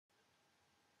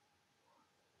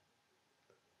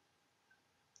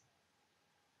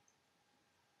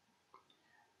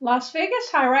Las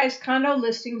Vegas high-rise condo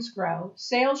listings grow,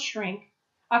 sales shrink,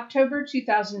 October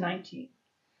 2019.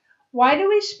 Why do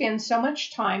we spend so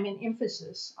much time and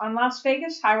emphasis on Las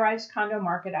Vegas high-rise condo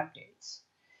market updates?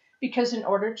 Because in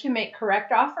order to make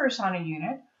correct offers on a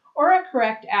unit or a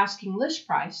correct asking list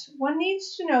price, one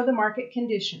needs to know the market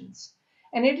conditions,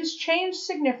 and it has changed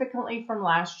significantly from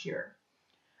last year.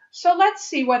 So let's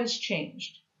see what has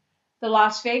changed. The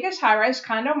Las Vegas high-rise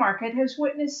condo market has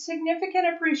witnessed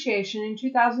significant appreciation in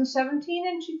 2017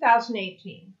 and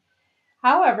 2018.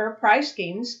 However, price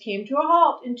gains came to a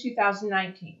halt in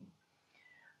 2019.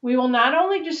 We will not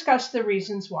only discuss the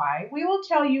reasons why, we will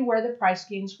tell you where the price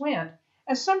gains went,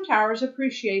 as some towers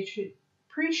appreciated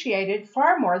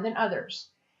far more than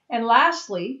others. And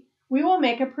lastly, we will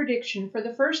make a prediction for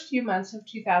the first few months of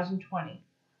 2020.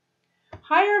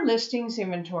 Higher listings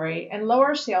inventory and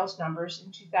lower sales numbers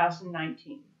in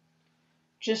 2019.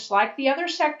 Just like the other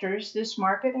sectors, this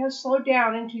market has slowed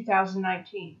down in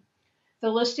 2019. The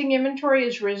listing inventory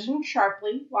has risen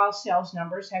sharply while sales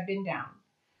numbers have been down.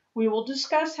 We will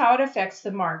discuss how it affects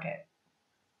the market.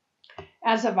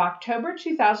 As of October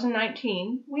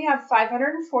 2019, we have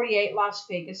 548 Las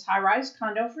Vegas high-rise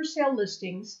condo for sale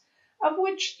listings, of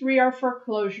which 3 are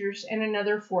foreclosures and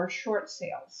another 4 short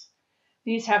sales.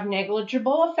 These have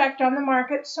negligible effect on the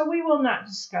market, so we will not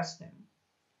discuss them.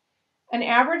 An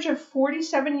average of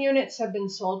 47 units have been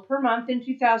sold per month in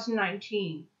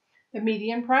 2019. The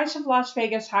median price of Las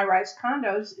Vegas high-rise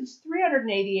condos is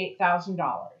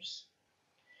 $388,000.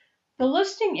 The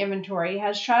listing inventory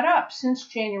has shot up since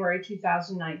January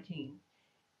 2019.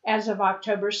 As of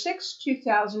October 6,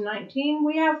 2019,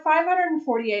 we have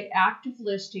 548 active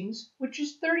listings, which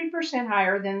is 30%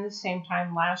 higher than the same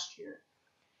time last year.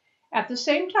 At the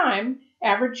same time,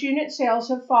 average unit sales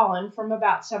have fallen from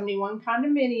about 71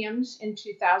 condominiums in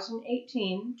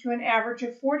 2018 to an average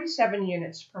of 47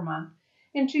 units per month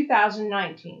in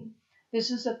 2019. This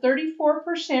is a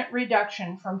 34%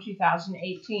 reduction from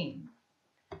 2018.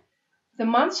 The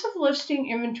months of listing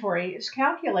inventory is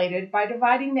calculated by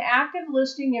dividing the active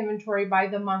listing inventory by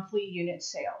the monthly unit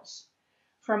sales.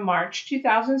 From March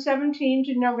 2017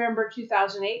 to November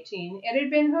 2018, it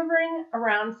had been hovering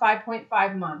around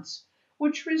 5.5 months,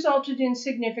 which resulted in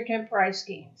significant price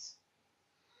gains.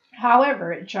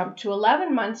 However, it jumped to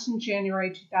 11 months in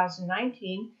January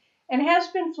 2019 and has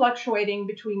been fluctuating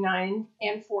between 9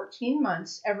 and 14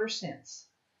 months ever since.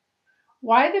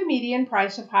 Why the median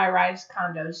price of high-rise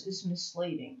condos is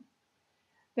misleading.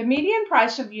 The median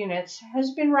price of units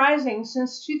has been rising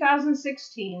since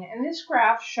 2016, and this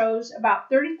graph shows about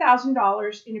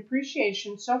 $30,000 in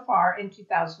appreciation so far in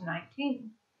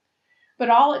 2019. But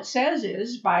all it says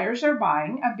is buyers are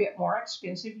buying a bit more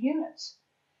expensive units.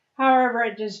 However,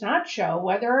 it does not show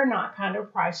whether or not condo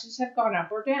prices have gone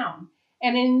up or down,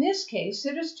 and in this case,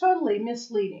 it is totally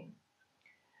misleading.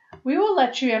 We will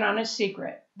let you in on a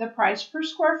secret. The price per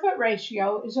square foot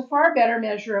ratio is a far better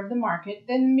measure of the market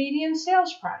than the median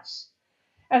sales price,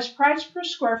 as price per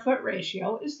square foot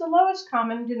ratio is the lowest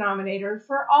common denominator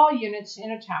for all units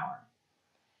in a tower.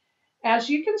 As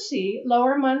you can see,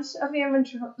 lower months of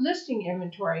listing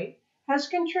inventory has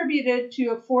contributed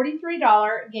to a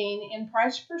 $43 gain in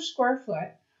price per square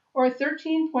foot, or a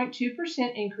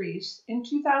 13.2% increase in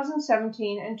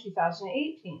 2017 and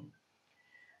 2018.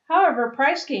 However,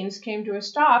 price gains came to a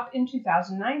stop in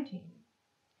 2019.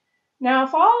 Now,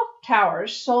 if all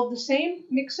towers sold the same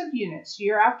mix of units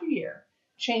year after year,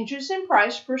 changes in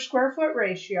price per square foot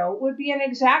ratio would be an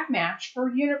exact match for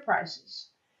unit prices.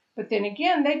 But then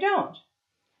again, they don't.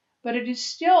 But it is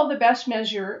still the best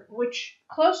measure which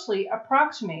closely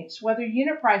approximates whether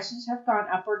unit prices have gone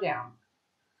up or down.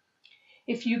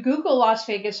 If you Google Las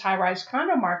Vegas high-rise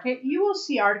condo market, you will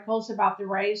see articles about the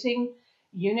rising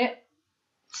unit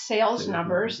sales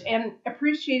numbers and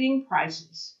appreciating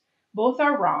prices. Both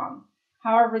are wrong.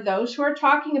 However, those who are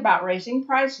talking about raising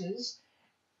prices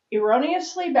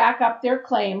erroneously back up their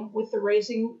claim with the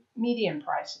raising median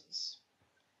prices.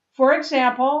 For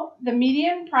example, the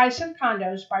median price of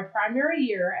condos by primary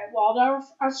year at Waldorf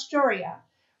Astoria,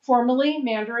 formerly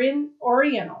Mandarin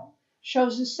Oriental,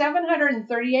 shows a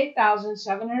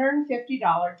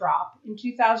 $738,750 drop in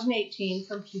 2018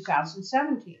 from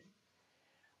 2017.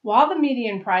 While the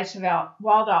median price of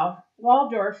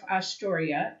Waldorf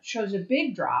Astoria shows a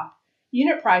big drop,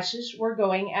 unit prices were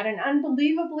going at an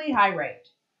unbelievably high rate.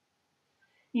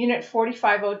 Unit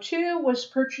 4502 was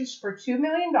purchased for $2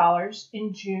 million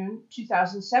in June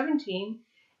 2017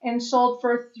 and sold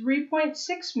for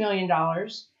 $3.6 million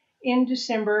in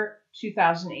December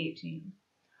 2018.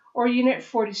 Or Unit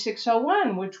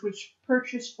 4601, which was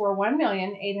purchased for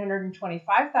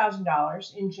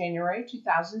 $1,825,000 in January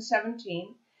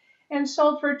 2017 and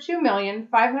sold for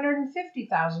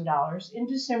 $2,550,000 in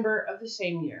December of the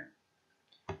same year.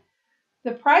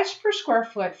 The price per square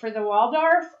foot for the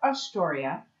Waldorf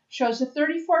Astoria shows a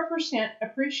 34%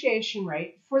 appreciation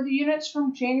rate for the units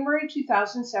from January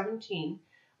 2017,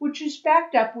 which is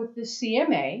backed up with the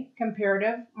CMA,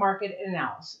 Comparative Market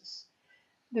Analysis.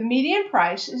 The median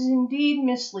price is indeed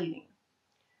misleading.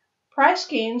 Price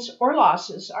gains or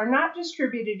losses are not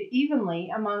distributed evenly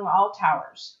among all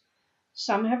towers.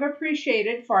 Some have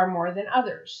appreciated far more than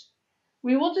others.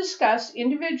 We will discuss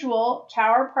individual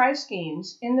tower price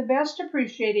gains in the best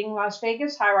appreciating Las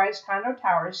Vegas high-rise condo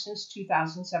towers since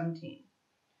 2017.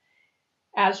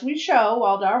 As we show,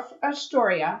 Waldorf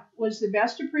Astoria was the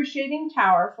best appreciating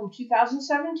tower from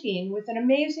 2017 with an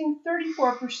amazing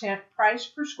 34% price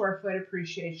per square foot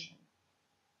appreciation.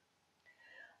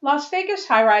 Las Vegas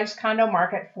high-rise condo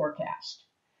market forecast.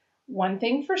 One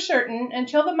thing for certain,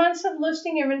 until the months of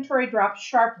listing inventory drops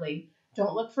sharply,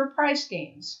 don't look for price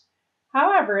gains.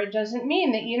 However, it doesn't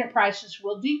mean that unit prices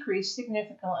will decrease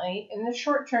significantly in the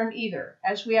short term either,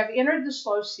 as we have entered the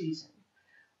slow season.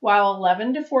 While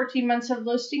 11 to 14 months of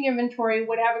listing inventory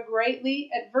would have a greatly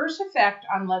adverse effect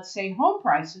on, let's say, home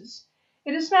prices,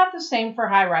 it is not the same for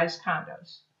high-rise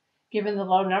condos. Given the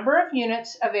low number of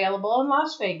units available in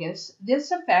Las Vegas,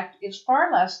 this effect is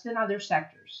far less than other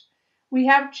sectors. We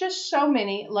have just so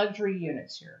many luxury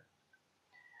units here.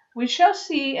 We shall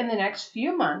see in the next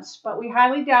few months, but we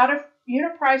highly doubt if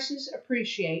unit prices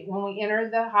appreciate when we enter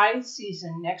the high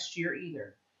season next year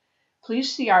either.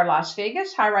 Please see our Las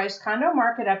Vegas high-rise condo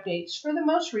market updates for the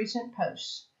most recent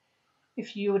posts.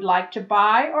 If you would like to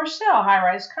buy or sell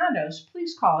high-rise condos,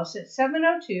 please call us at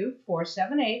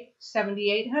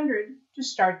 702-478-7800 to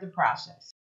start the process.